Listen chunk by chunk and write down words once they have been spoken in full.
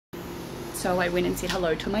So I went and said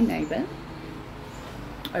hello to my neighbour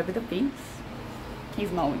over the fence. He's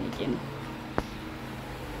mowing again.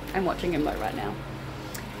 I'm watching him mow right now.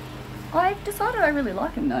 I've decided I really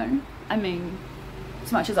like him though. I mean,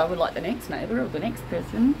 as much as I would like the next neighbour or the next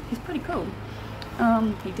person, he's pretty cool.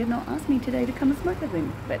 He did not ask me today to come and smoke with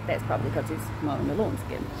him, but that's probably because he's mowing the lawns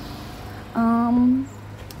again.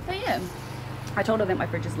 But yeah, I told her that my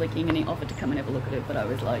fridge is leaking and he offered to come and have a look at it, but I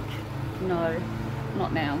was like, no,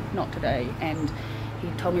 not now, not today. And he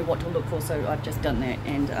told me what to look for, so I've just done that,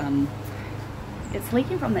 and it's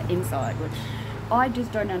leaking from the inside, which I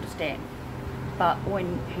just don't understand. But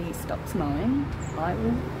when he stops mowing, I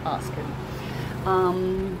will ask him.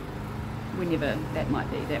 Whenever that might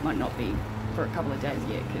be. That might not be for a couple of days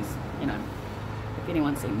yet, because, you know, if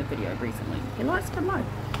anyone's seen the video recently, he likes to mow.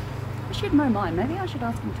 I should mow mine. Maybe I should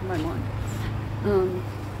ask him to mow mine.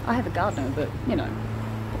 I have a gardener, but, you know,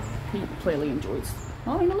 he clearly enjoys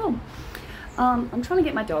mowing the lawn. I'm trying to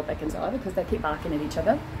get my dog back inside because they keep barking at each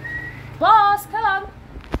other. Boss, come on!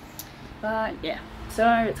 But yeah, so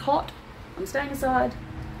it's hot. I'm staying inside.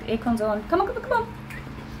 The aircon's on. Come on, come on, come on!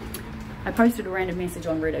 I posted a random message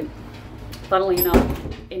on Reddit, funnily enough,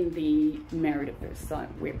 in the Married at First Sight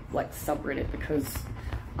web, like subreddit,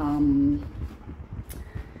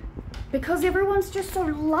 because everyone's just so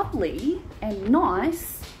lovely and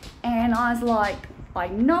nice, and I was like, I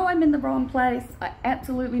know I'm in the wrong place. I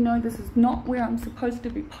absolutely know this is not where I'm supposed to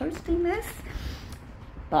be posting this,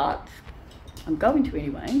 but I'm going to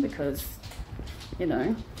anyway because, you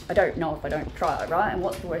know, I don't know if I don't try, right? And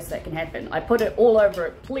what's the worst that can happen? I put it all over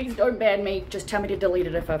it. Please don't ban me. Just tell me to delete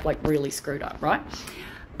it if I've like really screwed up, right?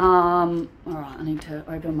 All right, I need to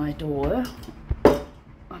open my door. I'll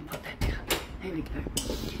put that down. There we go.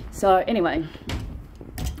 So anyway,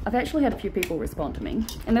 I've actually had a few people respond to me,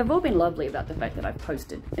 and they've all been lovely about the fact that I've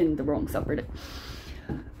posted in the wrong subreddit.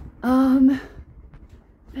 But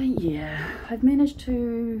yeah, I've managed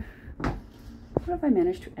to, what have I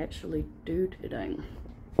managed to actually do today?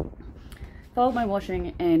 Fold my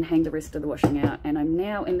washing and hang the rest of the washing out, and I'm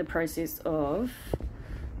now in the process of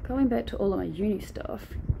going back to all of my uni stuff.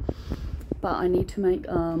 But I need to make,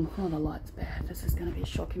 oh, the light's bad. This is going to be a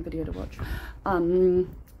shocking video to watch. I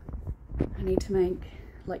need to make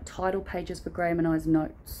like title pages for Graham and I's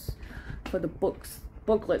notes for the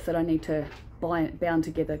booklets that I need to bound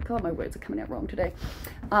together. God, my words are coming out wrong today.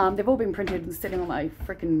 They've all been printed and sitting on my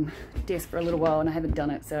freaking desk for a little while, and I haven't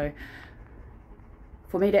done it. So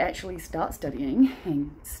for me to actually start studying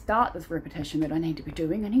and start this repetition that I need to be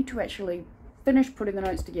doing, I need to actually finish putting the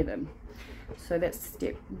notes together. So that's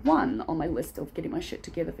step one on my list of getting my shit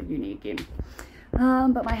together for uni again.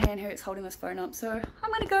 But my hand hurts holding this phone up, so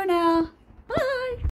I'm gonna go now.